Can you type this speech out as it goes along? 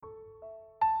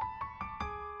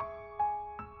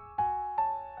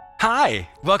Hi,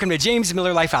 welcome to James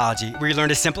Miller Lifeology, where you learn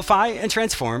to simplify and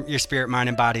transform your spirit, mind,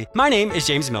 and body. My name is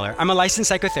James Miller. I'm a licensed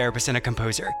psychotherapist and a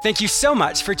composer. Thank you so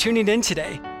much for tuning in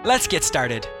today. Let's get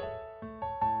started.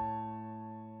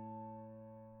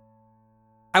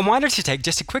 I wanted to take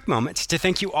just a quick moment to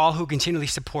thank you all who continually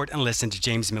support and listen to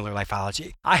James Miller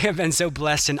Lifeology. I have been so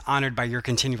blessed and honored by your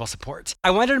continual support.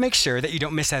 I wanted to make sure that you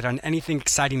don't miss out on anything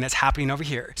exciting that's happening over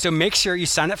here. So make sure you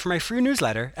sign up for my free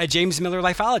newsletter at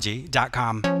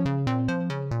jamesmillerlifeology.com.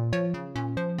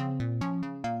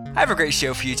 I have a great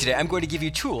show for you today. I'm going to give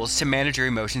you tools to manage your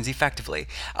emotions effectively.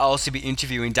 I'll also be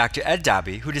interviewing Dr. Ed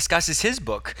Dobby, who discusses his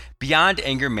book, Beyond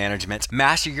Anger Management,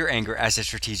 Master Your Anger as a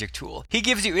Strategic Tool. He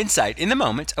gives you insight in the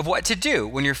moment of what to do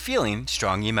when you're feeling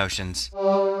strong emotions.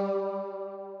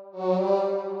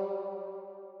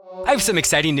 I have some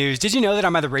exciting news. Did you know that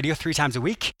I'm on the radio 3 times a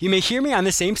week? You may hear me on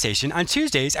the same station on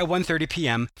Tuesdays at 1:30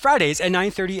 p.m., Fridays at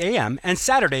 9:30 a.m., and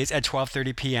Saturdays at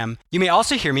 12:30 p.m. You may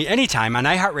also hear me anytime on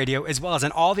iHeartRadio as well as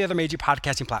on all the other major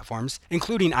podcasting platforms,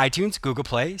 including iTunes, Google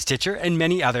Play, Stitcher, and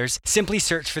many others. Simply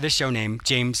search for the show name,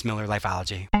 James Miller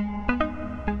Lifeology.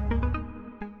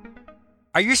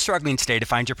 Are you struggling today to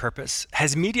find your purpose?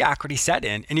 Has mediocrity set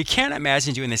in and you can't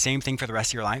imagine doing the same thing for the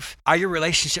rest of your life? Are your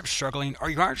relationships struggling or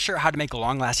you aren't sure how to make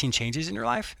long-lasting changes in your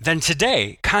life? Then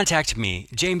today, contact me,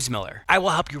 James Miller. I will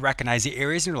help you recognize the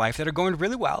areas in your life that are going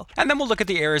really well, and then we'll look at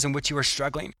the areas in which you are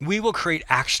struggling. We will create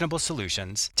actionable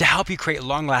solutions to help you create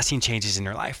long-lasting changes in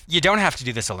your life. You don't have to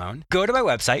do this alone. Go to my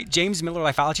website,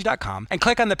 jamesmillerlifeology.com, and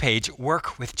click on the page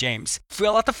Work with James.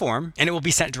 Fill out the form, and it will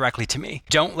be sent directly to me.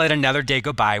 Don't let another day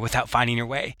go by without finding your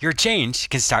way. Your change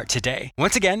can start today.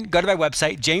 Once again, go to my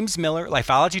website,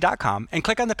 jamesmillerlifeology.com, and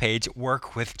click on the page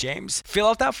Work with James. Fill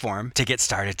out that form to get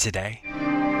started today.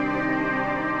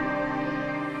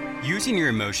 Using your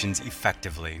emotions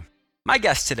effectively. My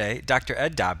guest today, Dr.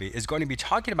 Ed Dobby, is going to be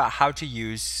talking about how to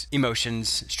use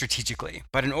emotions strategically.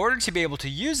 But in order to be able to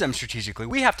use them strategically,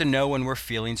 we have to know when we're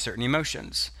feeling certain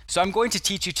emotions. So I'm going to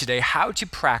teach you today how to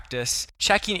practice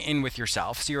checking in with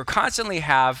yourself. So you constantly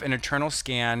have an internal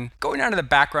scan going on in the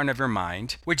background of your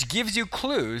mind, which gives you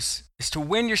clues as to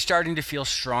when you're starting to feel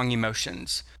strong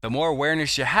emotions. The more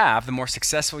awareness you have, the more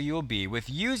successful you will be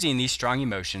with using these strong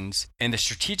emotions in the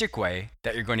strategic way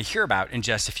that you're going to hear about in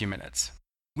just a few minutes.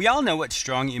 We all know what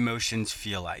strong emotions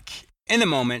feel like. In the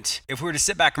moment, if we were to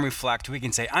sit back and reflect, we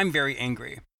can say, I'm very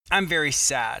angry, I'm very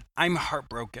sad, I'm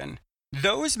heartbroken.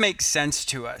 Those make sense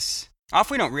to us.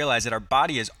 Often we don't realize that our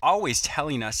body is always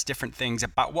telling us different things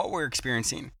about what we're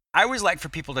experiencing. I always like for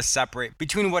people to separate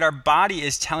between what our body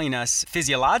is telling us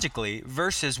physiologically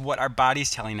versus what our body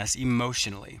is telling us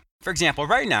emotionally. For example,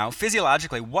 right now,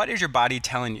 physiologically, what is your body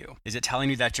telling you? Is it telling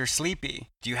you that you're sleepy?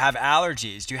 Do you have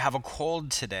allergies? Do you have a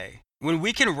cold today? When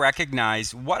we can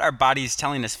recognize what our body is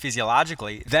telling us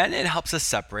physiologically, then it helps us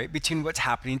separate between what's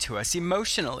happening to us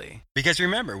emotionally. Because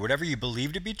remember, whatever you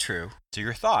believe to be true, so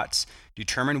your thoughts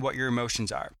determine what your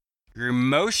emotions are. Your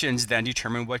emotions then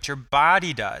determine what your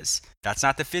body does. That's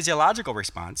not the physiological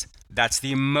response, that's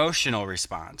the emotional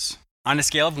response. On a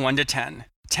scale of 1 to 10,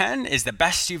 10 is the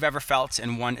best you've ever felt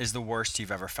and 1 is the worst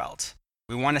you've ever felt.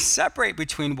 We want to separate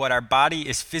between what our body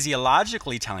is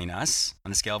physiologically telling us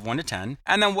on a scale of 1 to 10,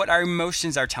 and then what our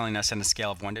emotions are telling us on a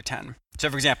scale of 1 to 10. So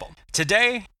for example,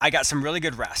 today I got some really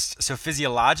good rest. So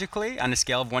physiologically, on a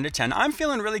scale of 1 to 10, I'm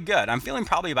feeling really good. I'm feeling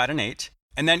probably about an 8.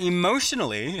 And then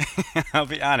emotionally, I'll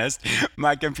be honest,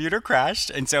 my computer crashed.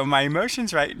 And so my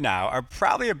emotions right now are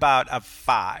probably about a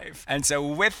 5. And so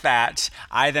with that,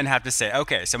 I then have to say,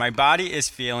 okay, so my body is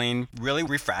feeling really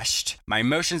refreshed. My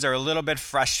emotions are a little bit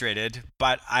frustrated,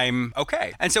 but I'm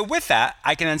okay. And so with that,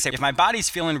 I can then say, if my body's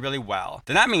feeling really well,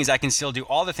 then that means I can still do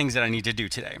all the things that I need to do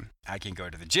today. I can go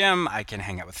to the gym, I can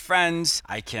hang out with friends,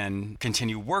 I can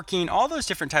continue working, all those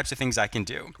different types of things I can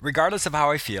do. Regardless of how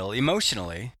I feel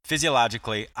emotionally,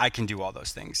 physiologically, I can do all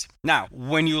those things. Now,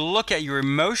 when you look at your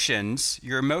emotions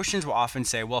will often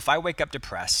say, well, if I wake up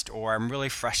depressed or I'm really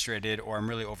frustrated or I'm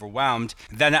really overwhelmed,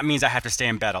 then that means I have to stay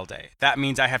in bed all day. That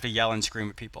means I have to yell and scream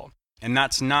at people. And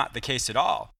that's not the case at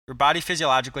all. Your body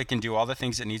physiologically can do all the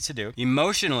things it needs to do.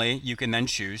 Emotionally, you can then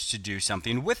choose to do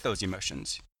something with those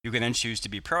emotions. You can then choose to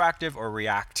be proactive or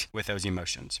react with those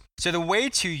emotions. So the way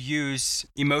to use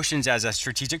emotions as a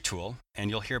strategic tool,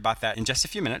 and you'll hear about that in just a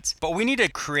few minutes, but we need to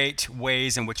create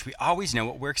ways in which we always know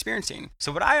what we're experiencing.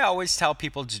 So what I always tell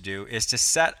people to do is to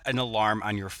set an alarm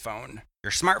on your phone.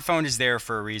 Your smartphone is there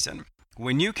for a reason.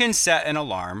 When you can set an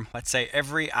alarm, let's say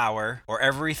every hour or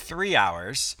every 3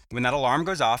 hours, when that alarm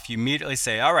goes off, you immediately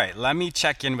say, all right, let me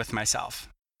check in with myself.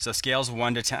 So scales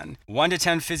 1 to 10. 1 to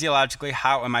 10 physiologically,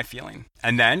 how am I feeling?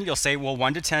 And then you'll say, well,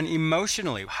 1 to 10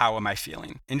 emotionally, how am I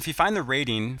feeling? And if you find the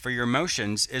rating for your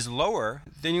emotions is lower,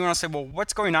 then you want to say, well,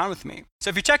 what's going on with me? So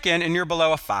if you check in and you're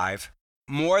below a 5,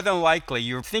 more than likely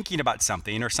you're thinking about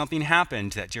something or something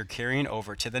happened that you're carrying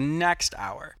over to the next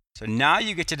hour. So now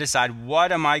you get to decide,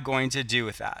 what am I going to do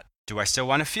with that? Do I still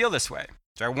want to feel this way?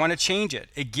 Do I want to change it?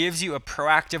 It gives you a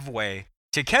proactive way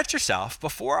to catch yourself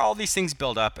before all these things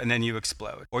build up and then you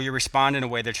explode, or you respond in a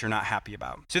way that you're not happy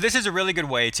about. So this is a really good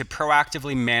way to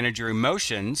proactively manage your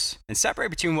emotions and separate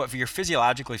between what you're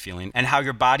physiologically feeling and how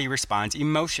your body responds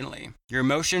emotionally. Your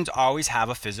emotions always have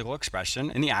a physical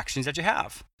expression in the actions that you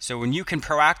have. So when you can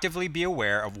proactively be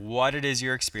aware of what it is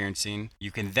you're experiencing,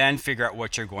 you can then figure out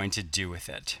what you're going to do with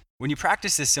it. When you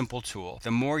practice this simple tool,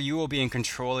 the more you will be in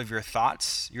control of your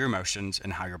thoughts, your emotions,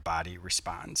 and how your body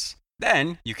responds.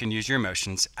 Then you can use your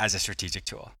emotions as a strategic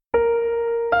tool.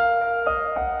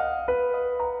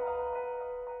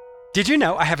 Did you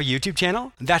know I have a YouTube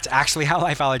channel? That's actually how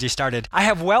Lifeology started. I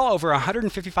have well over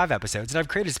 155 episodes that I've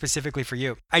created specifically for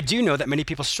you. I do know that many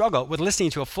people struggle with listening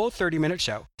to a full 30-minute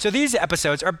show. So these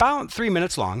episodes are about 3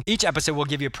 minutes long. Each episode will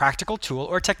give you a practical tool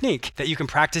or technique that you can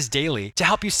practice daily to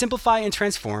help you simplify and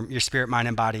transform your spirit, mind,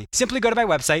 and body. Simply go to my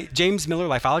website,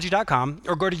 jamesmillerlifeology.com,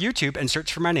 or go to YouTube and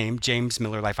search for my name, James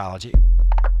Miller Lifeology.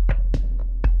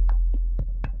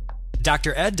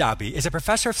 Dr. Ed Dobby is a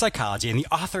professor of psychology and the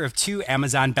author of 2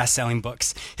 Amazon best-selling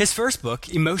books. His first book,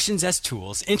 Emotions as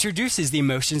Tools, introduces the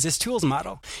Emotions as Tools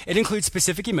model. It includes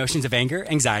specific emotions of anger,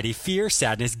 anxiety, fear,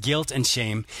 sadness, guilt, and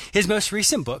shame. His most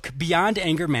recent book, Beyond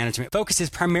Anger Management, focuses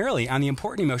primarily on the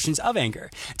important emotions of anger.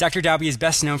 Dr. Dobby is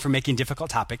best known for making difficult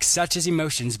topics such as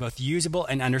emotions both usable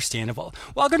and understandable.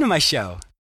 Welcome to my show.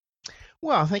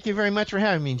 Well, thank you very much for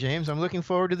having me, James. I'm looking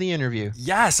forward to the interview.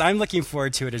 Yes, I'm looking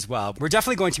forward to it as well. We're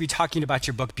definitely going to be talking about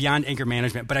your book, Beyond Anger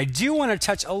Management, but I do want to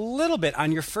touch a little bit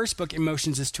on your first book,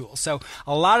 Emotions as Tools. So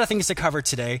a lot of things to cover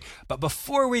today, but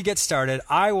before we get started,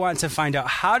 I want to find out,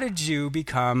 how did you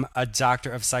become a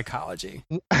doctor of psychology?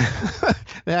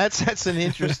 That's an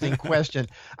interesting question.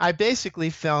 I basically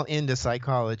fell into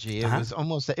psychology. It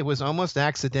was almost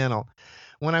accidental.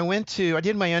 When I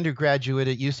did my undergraduate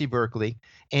at UC Berkeley,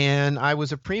 and I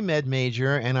was a pre-med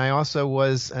major, and I also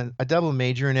was a double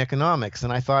major in economics.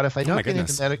 And I thought, if I don't get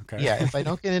if I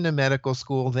don't get into medical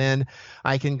school, then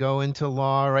I can go into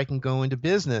law or I can go into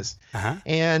business.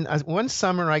 And one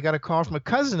summer, I got a call from a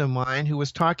cousin of mine who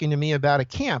was talking to me about a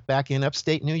camp back in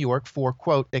upstate New York for,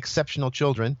 quote, exceptional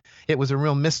children. It was a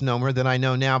real misnomer that I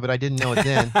know now, but I didn't know it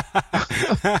then.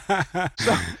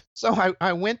 So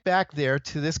I went back there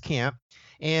to this camp.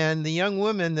 And the young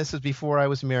woman, this was before I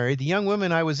was married, the young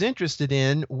woman I was interested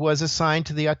in was assigned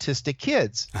to the autistic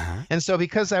kids. And so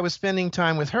because I was spending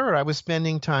time with her, I was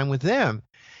spending time with them.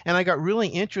 And I got really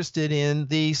interested in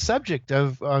the subject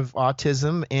of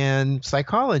autism and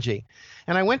psychology.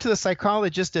 And I went to the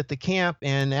psychologist at the camp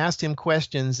and asked him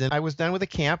questions. And I was done with the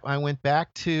camp. I went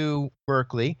back to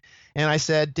Berkeley. And I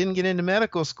said, didn't get into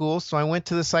medical school, so I went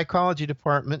to the psychology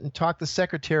department and talked the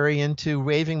secretary into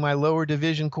waiving my lower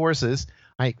division courses.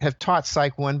 I have taught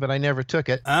Psych 1, but I never took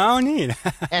it. Oh, neat.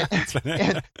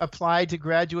 and applied to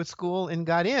graduate school and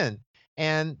got in.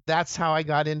 And that's how I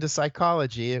got into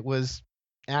psychology. It was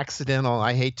accidental.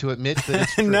 I hate to admit that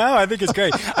it's true. No, I think it's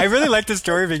great. I really like the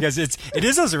story because it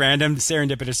is those random,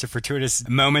 serendipitous, or fortuitous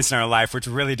moments in our life which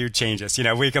really do change us. You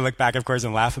know, we can look back, of course,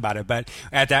 and laugh about it, but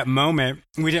at that moment,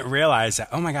 we didn't realize that,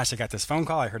 oh my gosh, I got this phone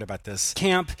call, I heard about this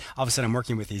camp, all of a sudden I'm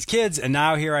working with these kids, and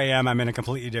now here I am, I'm in a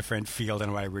completely different field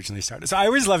than what I originally started. So I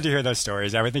always love to hear those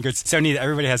stories. I would think it's so neat that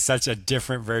everybody has such a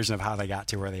different version of how they got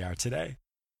to where they are today.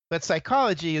 But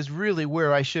psychology is really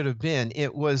where I should have been.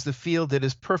 It was the field that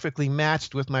is perfectly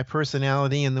matched with my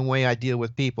personality and the way I deal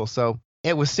with people. So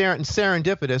it was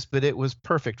serendipitous, but it was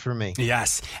perfect for me.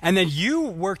 Yes. And then you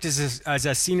worked as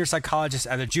a senior psychologist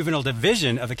at the juvenile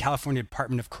division of the California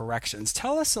Department of Corrections.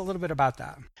 Tell us a little bit about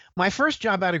that. My first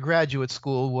job out of graduate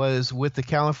school was with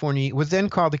was then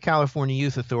called the California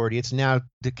Youth Authority. It's now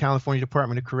the California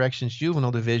Department of Corrections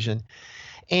Juvenile Division.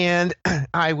 And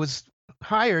I was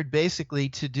hired basically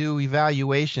to do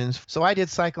evaluations. So I did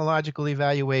psychological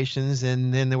evaluations,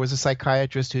 and then there was a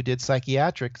psychiatrist who did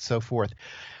psychiatric, so forth.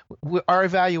 Our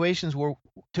evaluations were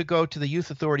to go to the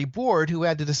Youth Authority Board, who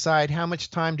had to decide how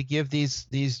much time to give these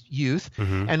youth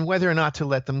and whether or not to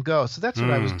let them go. So that's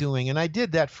what I was doing, and I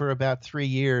did that for about 3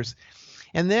 years.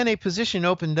 And then a position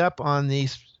opened up on the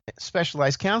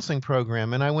specialized counseling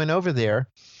program, and I went over there.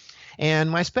 And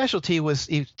my specialty was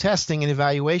testing and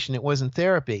evaluation. It wasn't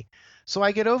therapy. So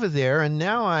I get over there, and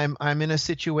now I'm in a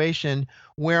situation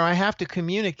where I have to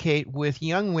communicate with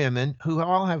young women who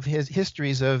all have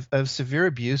histories of severe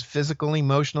abuse, physical,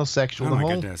 emotional, sexual, Oh my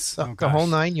goodness. Oh the whole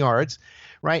gosh. 9 yards,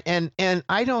 right? And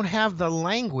I don't have the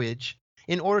language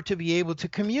in order to be able to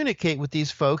communicate with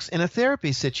these folks in a therapy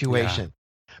Yeah. situation.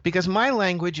 Because my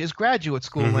language is graduate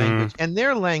school Mm-hmm. language, and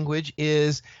their language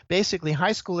is basically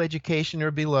high school education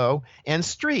or below and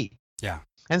street. Yeah.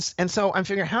 And so I'm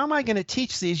figuring, how am I going to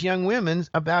teach these young women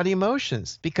about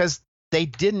emotions? Because they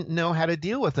didn't know how to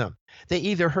deal with them. They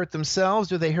either hurt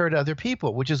themselves or they hurt other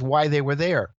people, which is why they were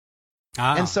there.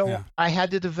 And Oh, so yeah. I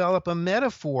had to develop a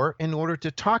metaphor in order to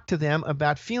talk to them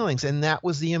about feelings. And that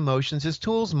was the emotions as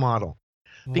tools model.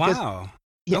 Because Wow.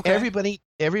 yeah, Okay.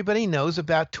 everybody knows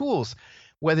about tools,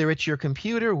 whether it's your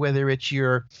computer, whether it's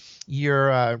your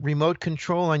remote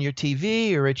control on your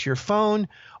TV, or it's your phone,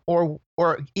 or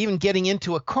even getting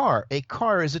into a car. A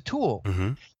car is a tool,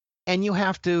 Mm-hmm. and you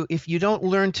have to. If you don't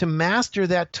learn to master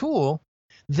that tool,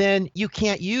 then you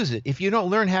can't use it. If you don't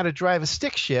learn how to drive a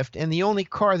stick shift, and the only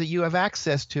car that you have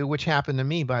access to, which happened to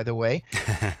me, by the way,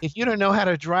 if you don't know how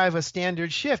to drive a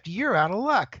standard shift, you're out of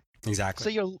luck. So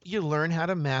Exactly. you learn how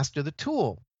to master the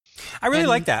tool. I really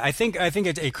like And that. I think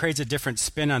it creates a different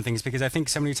spin on things because I think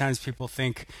so many times people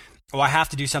think, oh, I have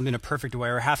to do something a perfect way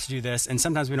or I have to do this. And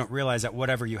sometimes we don't realize that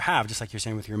whatever you have, just like you're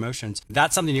saying with your emotions,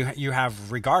 that's something you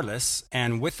have regardless.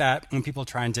 And with that, when people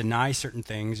try and deny certain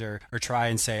things or try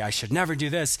and say, I should never do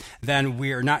this, then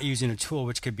we are not using a tool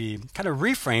which could be kind of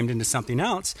reframed into something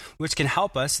else, which can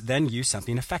help us then use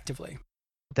something effectively.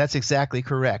 that's exactly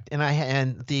correct.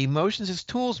 And the emotions as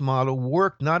tools model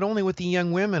worked not only with the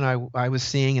young women I was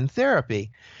seeing in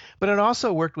therapy, but it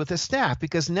also worked with the staff,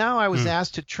 because now I was Hmm.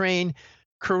 asked to train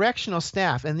correctional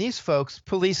staff, and these folks,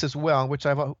 police as well,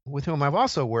 with whom I've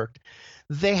also worked.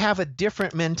 They have a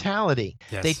different mentality.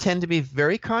 They Yes. tend to be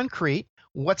very concrete.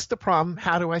 What's the problem?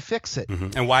 How do I fix it?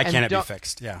 And why And can't it be don't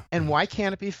fixed? Yeah. and why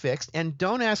can't it be fixed? And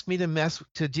don't ask me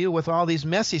to deal with all these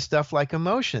messy stuff like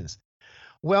emotions.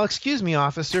 Well, excuse me,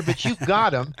 officer, but you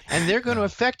got them, and they're going to Yeah.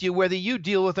 affect you whether you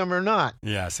deal with them or not.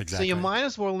 Yes, So you exactly. might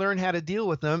as well learn how to deal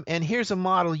with them. And here's a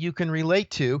model you can relate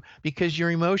to, because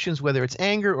your emotions, whether it's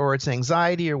anger or it's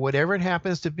anxiety or whatever it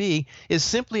happens to be, is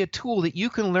simply a tool that you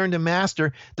can learn to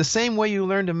master the same way you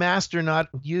learn to master not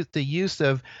use the use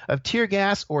of tear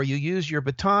gas, or you use your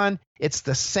baton. It's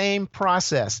the same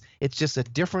process. It's just a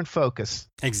different focus.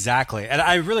 Exactly. And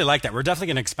I really like that. We're definitely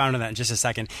going to expound on that in just a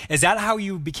second. Is that how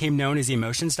you became known as the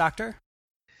emotions doctor?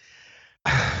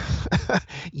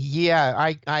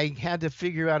 Yeah, I had to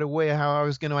figure out a way how I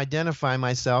was going to identify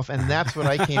myself, and that's what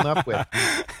I came up with.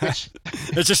 Which,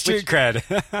 It's a street which, cred.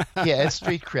 yeah, it's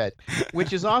street cred,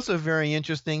 which is also very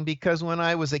interesting because when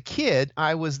I was a kid,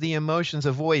 I was the emotions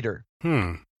avoider.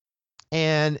 Hmm.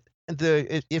 And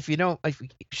if you don't, if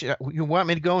you want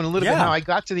me to go in a little bit how Yeah, I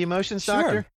got to the emotions sure.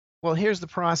 doctor? Well, here's the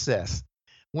process.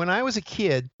 When I was a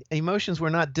kid, emotions were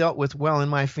not dealt with well in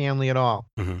my family at all.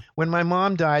 Hmm. When my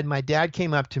mom died, my dad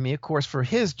came up to me. Of course, for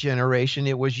his generation,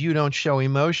 it was you don't show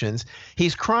emotions.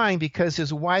 He's crying because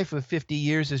his wife of 50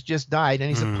 years has just died, and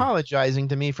he's Mm. apologizing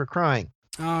to me for crying.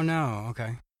 Oh, no.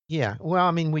 Okay. Yeah, well,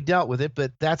 I mean, we dealt with it,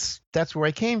 but that's where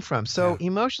I came from. So Yeah.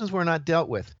 emotions were not dealt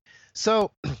with.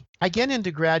 So I get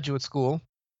into graduate school,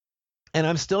 and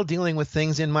I'm still dealing with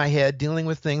things in my head, dealing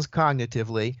with things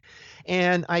cognitively.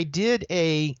 And I did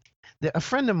a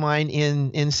friend of mine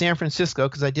in San Francisco,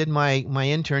 because I did my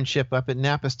internship up at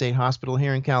Napa State Hospital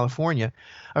here in California.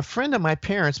 A friend of my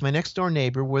parents, my next door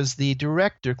neighbor, was the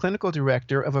clinical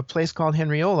director of a place called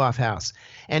Henry Olaf House,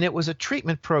 and it was a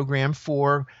treatment program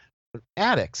for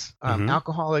addicts, Hmm.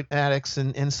 alcoholic addicts,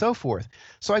 and so forth.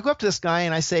 So I go up to this guy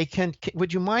and I say,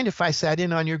 would you mind if I sat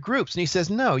in on your groups? And he says,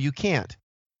 no, you can't.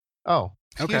 Oh,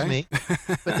 excuse Okay. me.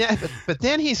 But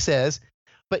then he says,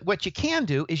 but what you can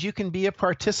do is you can be a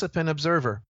participant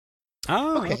observer.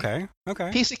 Oh, Okay, okay.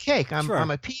 Okay. piece of cake. I'm Sure.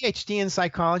 a PhD in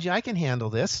psychology. I can handle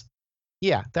this.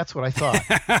 Yeah, that's what I thought.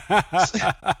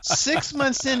 6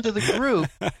 months into the group,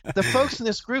 the folks in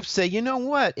this group say, you know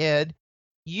what, Ed,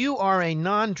 you are a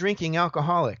non-drinking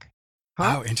alcoholic.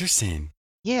 Huh? Oh, interesting.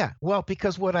 Yeah, well,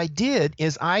 because what I did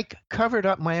is I covered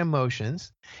up my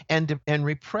emotions and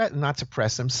not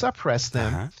suppress them, suppress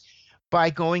them Uh-huh.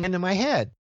 by going into my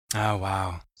head. Oh,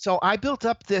 wow. So I built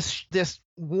up this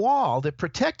wall that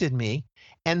protected me,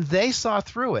 and they saw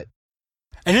through it.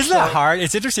 And isn't that hard?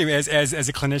 It's interesting as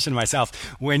a clinician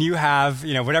myself, when you have,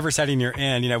 whatever setting you're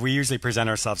in, we usually present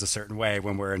ourselves a certain way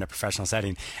when we're in a professional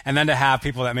setting. And then to have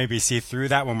people that maybe see through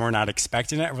that when we're not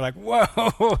expecting it, we're like, whoa,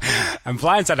 I'm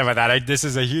blindsided by that. This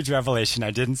is a huge revelation.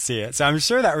 I didn't see it. So I'm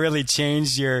sure that really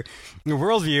changed your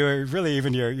worldview, or really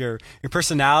even your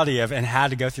personality and had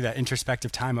to go through that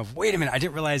introspective time of, wait a minute, I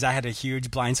didn't realize I had a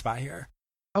huge blind spot here.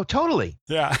 Oh, totally.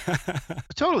 Yeah.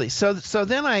 Totally. So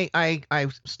then I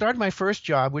started my first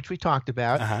job, which we talked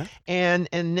about, and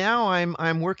now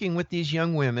I'm working with these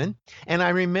young women, and I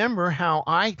remember how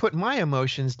I put my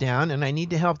emotions down, and I need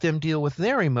to help them deal with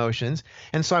their emotions,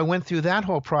 and so I went through that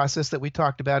whole process that we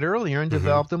talked about earlier and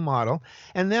developed a model,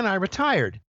 and then I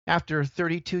retired after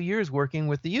 32 years working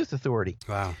with the Youth Authority.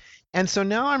 Wow. And so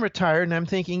now I'm retired, and I'm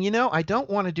thinking, I don't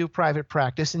want to do private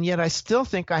practice, and yet I still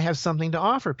think I have something to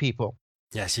offer people.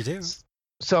 Yes, you do.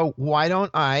 So why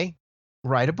don't I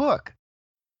write a book?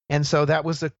 And so that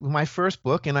was my first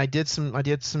book, and I did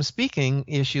some speaking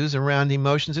issues around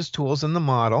emotions as tools in the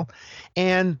model.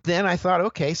 And then I thought,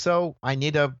 okay, so I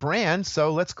need a brand,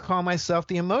 so let's call myself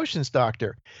the Emotions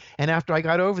Doctor. And after I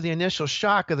got over the initial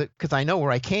shock of because I know where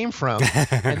I came from,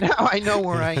 and now I know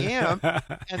where I am,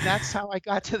 and that's how I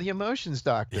got to the Emotions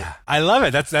Doctor. Yeah, I love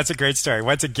it. That's a great story.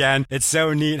 Once again, it's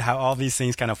so neat how all these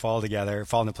things kind of fall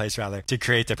into place to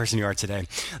create the person you are today.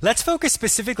 Let's focus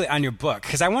specifically on your book,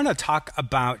 because I want to talk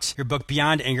about your book,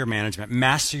 Beyond Anger Management,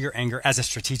 Master Your Anger as a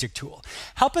Strategic Tool.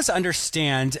 Help us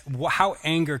understand how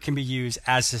anger can be used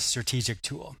as a strategic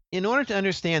tool. In order to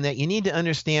understand that, you need to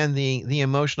understand the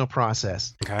emotional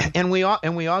process. Okay. And we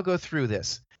all go through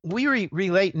this. We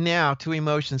relate now to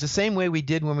emotions the same way we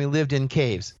did when we lived in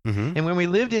caves. Mm-hmm. And when we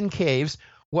lived in caves,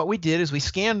 what we did is we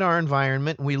scanned our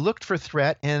environment, and we looked for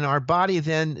threat, and our body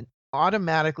then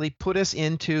automatically put us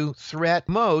into threat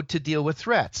mode to deal with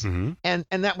threats. Mm-hmm.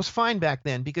 And that was fine back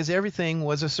then because everything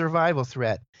was a survival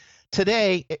threat.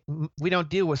 Today, we don't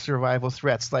deal with survival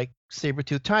threats like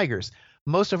saber-toothed tigers.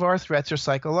 Most of our threats are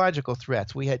psychological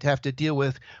threats. We have to deal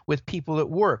with people at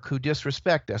work who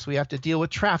disrespect us. We have to deal with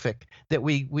traffic that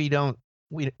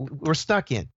we're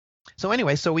stuck in. So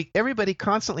anyway, everybody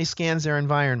constantly scans their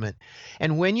environment.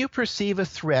 And when you perceive a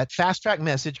threat, fast track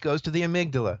message goes to the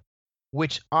amygdala,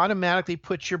 which automatically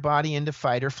puts your body into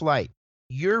fight or flight.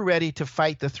 You're ready to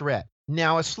fight the threat.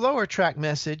 Now, a slower track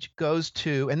message goes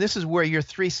to, and this is where your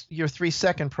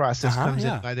 3-second process comes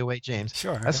in, by the way, James.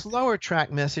 Sure. A slower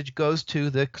track message goes to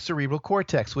the cerebral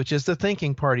cortex, which is the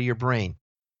thinking part of your brain,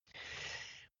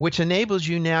 which enables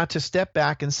you now to step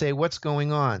back and say, what's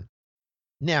going on?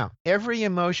 Now, every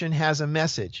emotion has a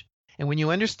message. And when you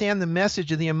understand the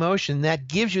message of the emotion, that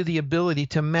gives you the ability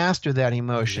to master that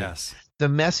emotion. Yes. The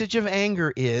message of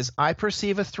anger is, I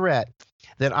perceive a threat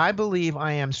that I believe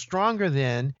I am stronger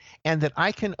than and that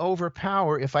I can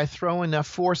overpower if I throw enough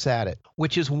force at it,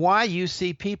 which is why you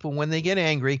see people, when they get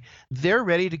angry, they're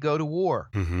ready to go to war.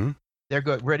 Mm-hmm. They're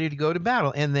ready to go to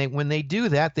battle. And when they do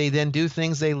that, they then do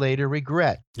things they later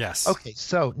regret. Yes. Okay,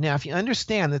 so now if you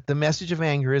understand that the message of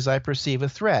anger is, I perceive a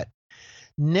threat,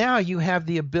 now you have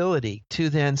the ability to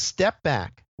then step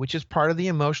back, which is part of the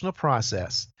emotional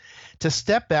process, to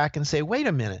step back and say, wait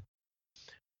a minute,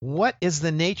 what is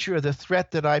the nature of the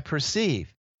threat that I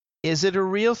perceive? Is it a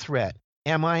real threat?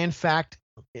 Am I, in fact,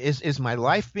 is my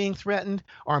life being threatened?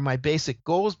 Are my basic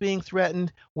goals being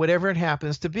threatened? Whatever it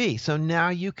happens to be. So now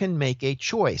you can make a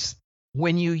choice.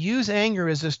 When you use anger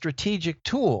as a strategic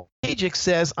tool, strategic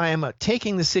says, I am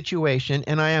taking the situation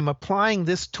and I am applying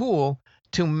this tool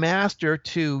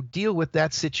to deal with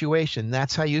that situation.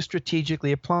 That's how you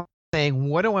strategically apply. Saying,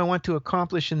 what do I want to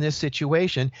accomplish in this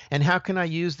situation, and how can I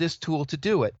use this tool to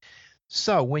do it?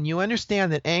 So when you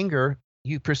understand that anger,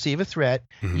 you perceive a threat,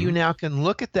 mm-hmm. you now can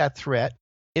look at that threat.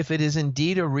 If it is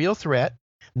indeed a real threat,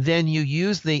 then you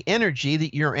use the energy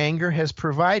that your anger has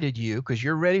provided you, because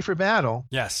you're ready for battle,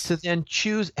 yes, to then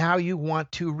choose how you want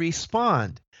to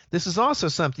respond. This is also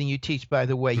something you teach, by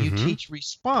the way. Mm-hmm. You teach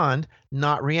respond,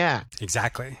 not react.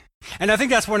 Exactly. And I think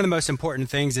that's one of the most important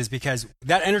things, is because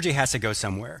that energy has to go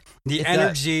somewhere. The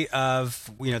energy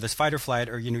of, this fight or flight,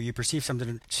 or, you perceive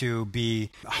something to be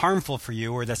harmful for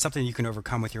you, or that's something you can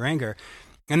overcome with your anger.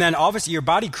 And then obviously your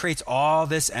body creates all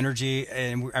this energy,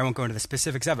 and I won't go into the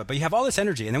specifics of it, but you have all this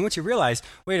energy. And then once you realize,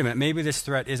 wait a minute, maybe this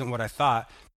threat isn't what I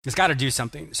thought, it's got to do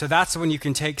something. So that's when you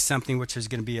can take something which is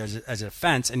going to be as a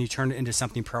defense, and you turn it into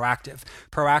something proactive.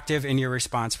 Proactive in your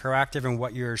response, proactive in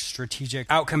what your strategic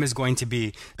outcome is going to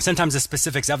be. Sometimes the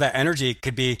specifics of that energy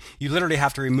could be, you literally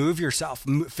have to remove yourself.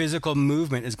 Physical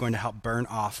movement is going to help burn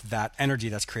off that energy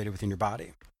that's created within your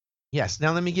body. Yes.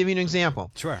 Now let me give you an example.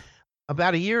 Sure.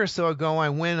 About a year or so ago, I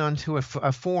went onto a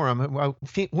forum,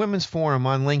 women's forum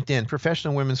on LinkedIn,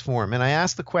 professional women's forum, and I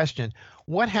asked the question,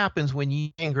 what happens when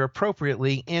you anger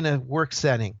appropriately in a work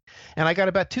setting? And I got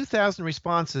about 2,000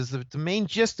 responses, the main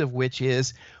gist of which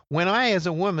is, when I as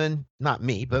a woman, not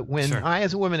me, but when Sure. I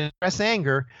as a woman express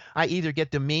anger, I either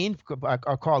get demeaned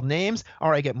or called names,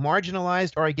 or I get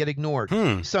marginalized, or I get ignored.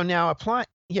 So now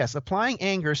applying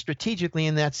anger strategically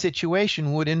in that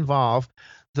situation would involve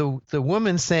the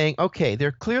woman saying, okay,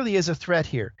 there clearly is a threat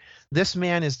here. This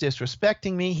man is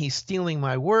disrespecting me. He's stealing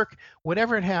my work,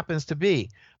 whatever it happens to be.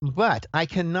 But I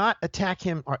cannot attack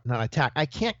him, or not attack. I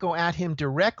can't go at him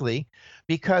directly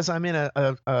because I'm in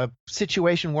a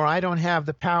situation where I don't have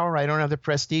the power. I don't have the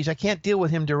prestige. I can't deal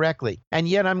with him directly. And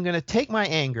yet I'm going to take my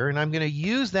anger and I'm going to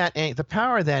use the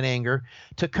power of that anger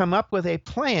to come up with a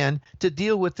plan to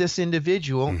deal with this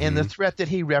individual and the threat that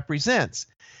he represents.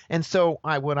 And so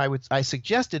I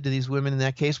suggested to these women in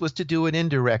that case was to do it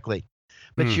indirectly.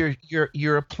 But you're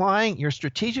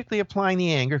strategically applying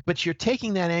the anger, but you're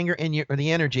taking that anger and or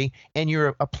the energy, and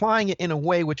you're applying it in a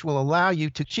way which will allow you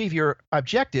to achieve your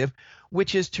objective,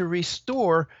 which is to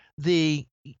restore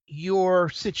your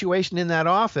situation in that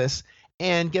office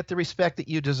and get the respect that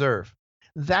you deserve.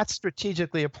 That's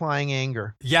strategically applying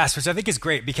anger. Yes, which I think is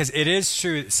great, because it is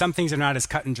true. Some things are not as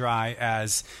cut and dry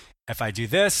as, if I do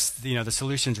this, the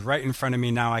solution's right in front of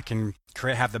me. Now I can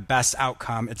have the best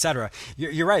outcome, etc.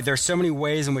 You're right. There's so many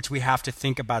ways in which we have to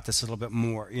think about this a little bit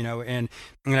more, and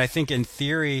I think in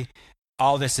theory,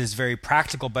 all this is very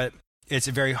practical, but it's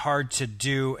very hard to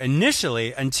do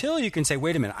initially until you can say,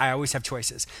 wait a minute, I always have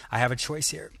choices. I have a choice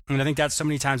here. And I think that's so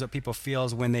many times what people feel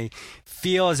is when they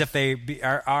feel as if they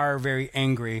are very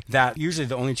angry, that usually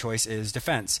the only choice is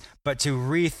defense. But to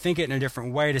rethink it in a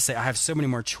different way, to say, I have so many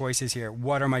more choices here.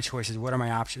 What are my choices? What are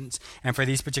my options? And for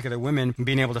these particular women,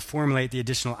 being able to formulate the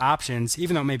additional options,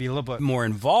 even though it may be a little bit more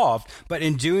involved, but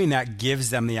in doing that gives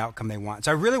them the outcome they want.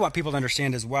 So I really want people to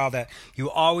understand as well that you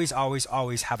always, always,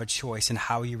 always have a choice in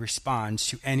how you respond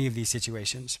to any of these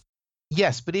situations.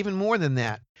 Yes, but even more than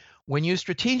that, when you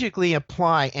strategically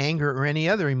apply anger or any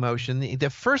other emotion, the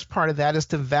first part of that is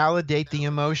to validate the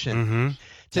emotion.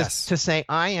 To say,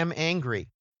 I am angry.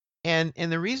 And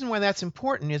the reason why that's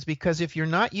important is because if you're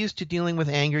not used to dealing with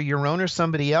anger, your own or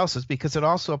somebody else's, because it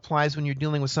also applies when you're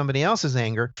dealing with somebody else's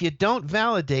anger, if you don't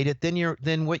validate it,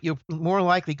 then what you're more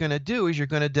likely going to do is you're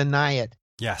going to deny it.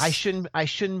 Yes. I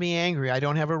shouldn't be angry. I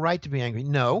don't have a right to be angry.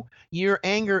 No, your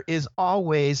anger is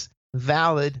always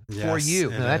valid for you.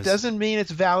 Now, that doesn't mean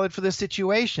it's valid for the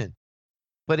situation,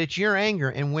 but it's your anger.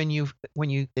 And when you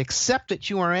accept that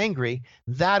you are angry,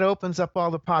 that opens up all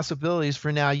the possibilities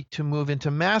for now to move into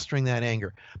mastering that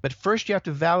anger. But first you have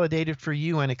to validate it for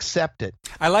you and accept it.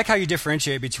 I like how you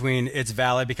differentiate between it's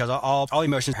valid, because all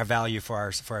emotions have value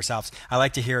for ourselves. I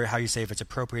like to hear how you say if it's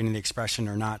appropriate in the expression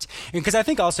or not. Because I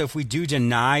think also if we do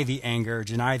deny the anger,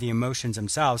 deny the emotions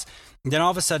themselves, then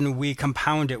all of a sudden we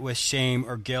compound it with shame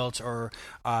or guilt or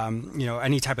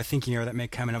any type of thinking error that may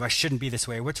come in of, I shouldn't be this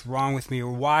way, what's wrong with me,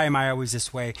 or why am I always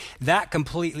this way? That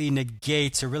completely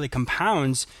negates or really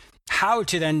compounds how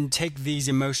to then take these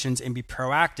emotions and be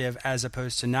proactive, as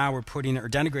opposed to now we're putting or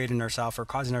denigrating ourselves or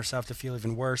causing ourselves to feel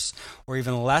even worse or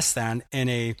even less than in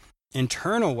a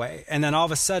internal way. And then all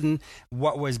of a sudden,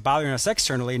 what was bothering us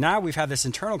externally, now we've had this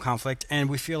internal conflict and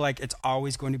we feel like it's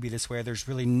always going to be this way. There's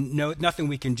really nothing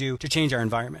we can do to change our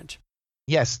environment.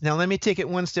 Yes. Now let me take it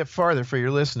one step farther for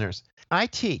your listeners. I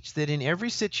teach that in every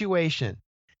situation,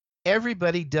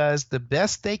 everybody does the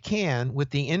best they can with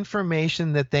the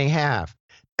information that they have.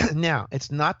 Now,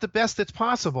 it's not the best that's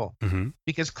possible,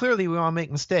 because clearly we all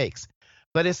make mistakes,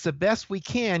 but it's the best we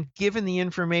can given the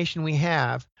information we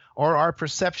have or our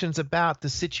perceptions about the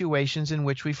situations in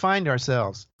which we find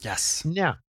ourselves. Yes.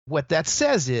 Now, what that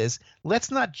says is,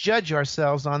 let's not judge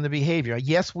ourselves on the behavior.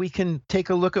 Yes, we can take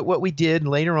a look at what we did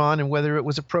later on and whether it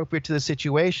was appropriate to the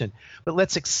situation, but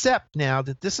let's accept now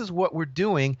that this is what we're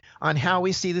doing on how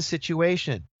we see the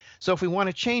situation. So if we want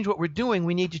to change what we're doing,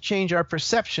 we need to change our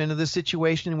perception of the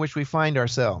situation in which we find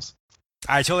ourselves.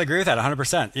 I totally agree with that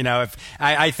 100%. If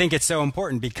I think it's so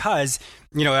important because,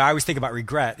 I always think about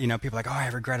regret. People are like, oh, I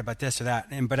have regret about this or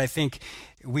that. But I think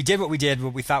we did what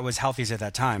we thought was healthiest at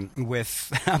that time.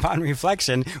 Upon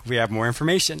reflection, we have more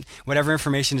information. Whatever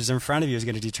information is in front of you is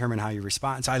going to determine how you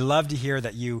respond. So I love to hear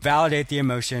that you validate the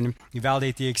emotion, you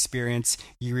validate the experience,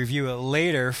 you review it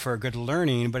later for good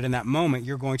learning, but in that moment,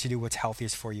 you're going to do what's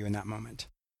healthiest for you in that moment.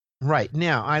 Right.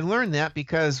 Now, I learned that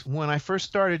because when I first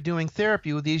started doing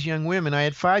therapy with these young women, I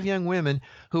had 5 young women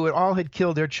who all had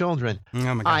killed their children.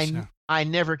 Oh my gosh, I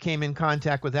never came in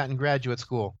contact with that in graduate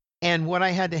school. And what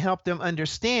I had to help them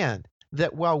understand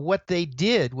that while what they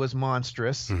did was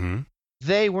monstrous,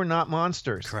 they were not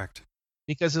monsters. Correct.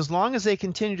 Because as long as they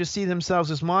continue to see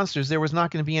themselves as monsters, there was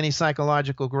not going to be any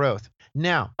psychological growth.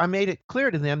 Now, I made it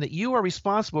clear to them that you are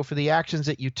responsible for the actions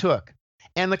that you took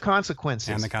and the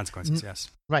consequences. Yes.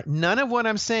 Right. None of what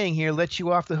I'm saying here lets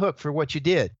you off the hook for what you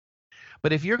did.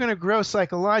 But if you're going to grow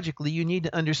psychologically, you need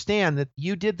to understand that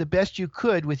you did the best you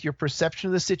could with your perception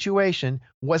of the situation.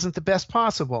 Wasn't the best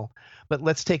possible, but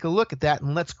let's take a look at that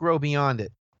and let's grow beyond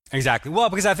it. Exactly. Well,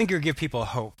 because I think you give people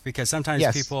hope, because sometimes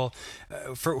people,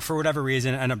 for whatever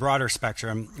reason, and a broader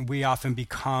spectrum, we often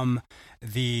become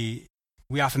the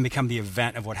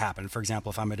event of what happened. For example,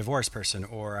 if I'm a divorced person,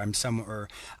 or I'm a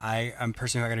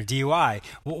person who got a DUI,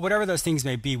 whatever those things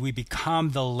may be, we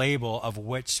become the label of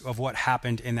what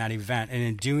happened in that event. And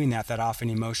in doing that, that often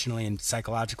emotionally and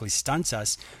psychologically stunts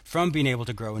us from being able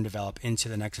to grow and develop into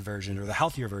the next version, or the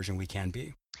healthier version we can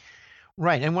be.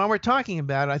 Right. And while we're talking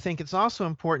about it, I think it's also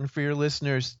important for your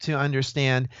listeners to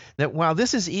understand that while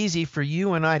this is easy for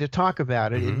you and I to talk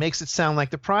about it, it makes it sound like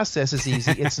the process is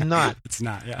easy. It's not. It's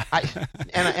not, yeah.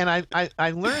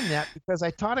 I learned that because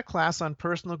I taught a class on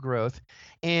personal growth,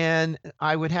 and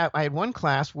I had one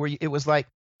class where it was like,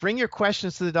 bring your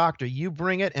questions to the doctor. You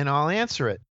bring it and I'll answer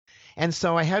it. And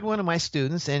so I had one of my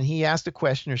students, and he asked a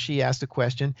question, or she asked a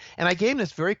question, and I gave him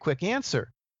this very quick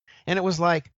answer. And it was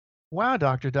like, wow,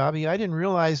 Dr. Dobby, I didn't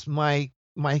realize my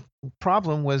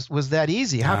problem was that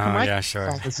easy. How come I yeah,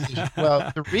 sure. this easy?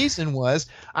 Well, the reason was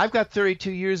I've got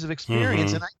 32 years of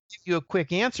experience, and I can give you a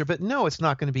quick answer, but no, it's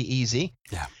not going to be easy.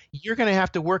 Yeah. You're going to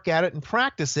have to work at it and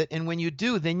practice it, and when you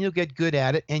do, then you'll get good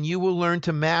at it, and you will learn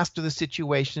to master the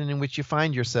situation in which you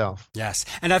find yourself. Yes,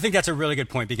 and I think that's a really good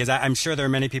point, because I'm sure there are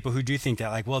many people who do think that,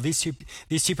 like, well, these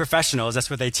two professionals, that's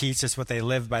what they teach, that's what they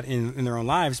live by in their own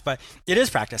lives, but it is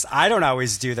practice. I don't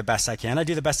always do the best I can. I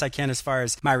do the best I can as far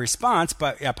as my response,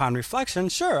 but upon reflection,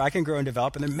 sure, I can grow and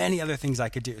develop, and there are many other things I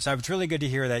could do. So it's really good to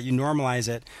hear that you normalize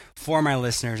it for my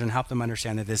listeners and help them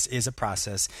understand that this is a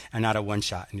process and not a one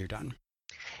shot and you're done.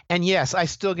 And yes, I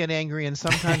still get angry, and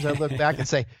sometimes I look back and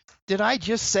say, did I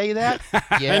just say that?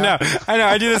 Yeah. I know.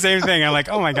 I do the same thing. I'm like,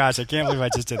 oh my gosh, I can't believe I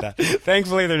just did that.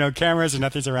 Thankfully, there are no cameras or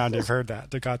nothing's around. You've heard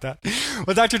that. They caught that.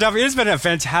 Well, Dr. Duffy, it's been a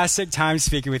fantastic time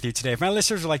speaking with you today. If my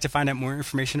listeners would like to find out more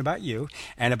information about you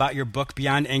and about your book,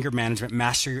 Beyond Anger Management,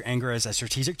 Master Your Anger as a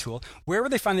Strategic Tool, where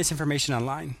would they find this information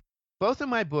online? Both of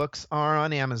my books are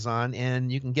on Amazon,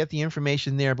 and you can get the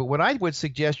information there. But what I would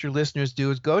suggest your listeners do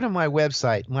is go to my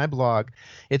website, my blog.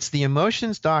 It's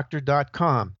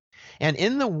theemotionsdoctor.com. And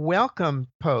in the welcome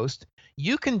post,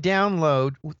 you can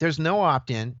download, there's no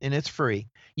opt-in, and it's free.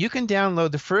 You can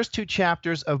download the first 2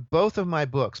 chapters of both of my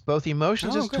books, both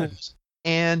Emotions as Tools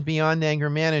and Beyond Anger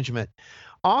Management.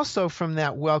 Also, from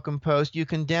that welcome post, you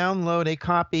can download a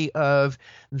copy of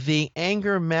the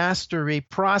Anger Mastery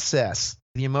Process,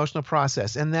 the emotional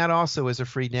process, and that also is a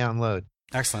free download.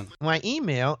 Excellent. My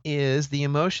email is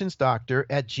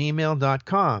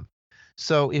theemotionsdoctor@gmail.com.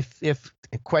 So if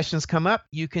questions come up,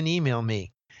 you can email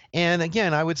me. And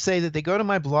again, I would say that they go to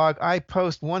my blog. I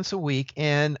post once a week,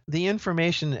 and the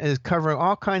information is covering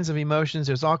all kinds of emotions.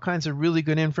 There's all kinds of really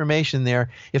good information there.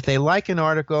 If they like an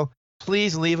article,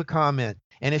 please leave a comment.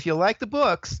 And if you like the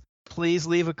books, please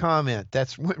leave a comment.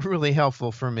 That's really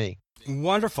helpful for me.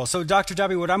 Wonderful. So, Dr.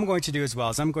 Dobby, what I'm going to do as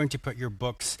well is I'm going to put your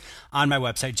books on my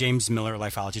website,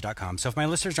 jamesmillerlifeology.com. So if my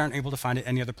listeners aren't able to find it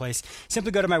any other place,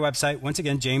 simply go to my website, once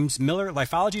again,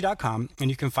 jamesmillerlifeology.com, and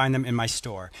you can find them in my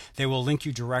store. They will link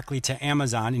you directly to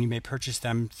Amazon, and you may purchase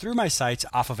them through my site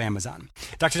off of Amazon.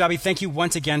 Dr. Dobby, thank you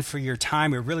once again for your time.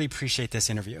 We really appreciate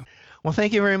this interview. Well,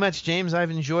 thank you very much, James. I've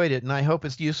enjoyed it, and I hope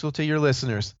it's useful to your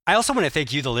listeners. I also want to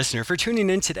thank you, the listener, for tuning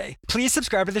in today. Please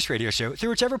subscribe to this radio show through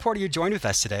whichever portal you joined with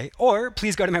us today, or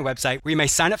please go to my website where you may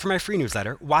sign up for my free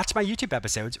newsletter, watch my YouTube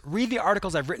episodes, read the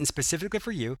articles I've written specifically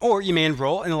for you, or you may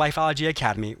enroll in the Lifeology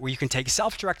Academy, where you can take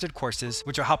self-directed courses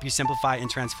which will help you simplify and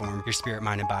transform your spirit,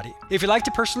 mind, and body. If you'd like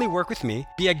to personally work with me,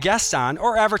 be a guest on,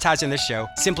 or advertise on this show,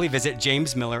 simply visit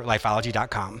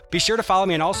jamesmillerlifeology.com. Be sure to follow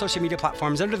me on all social media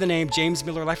platforms under the name James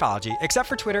Miller Lifeology, except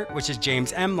for Twitter, which is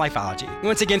James M. Lifeology.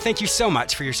 Once again, thank you so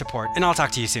much for your support, and I'll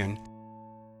talk to you soon.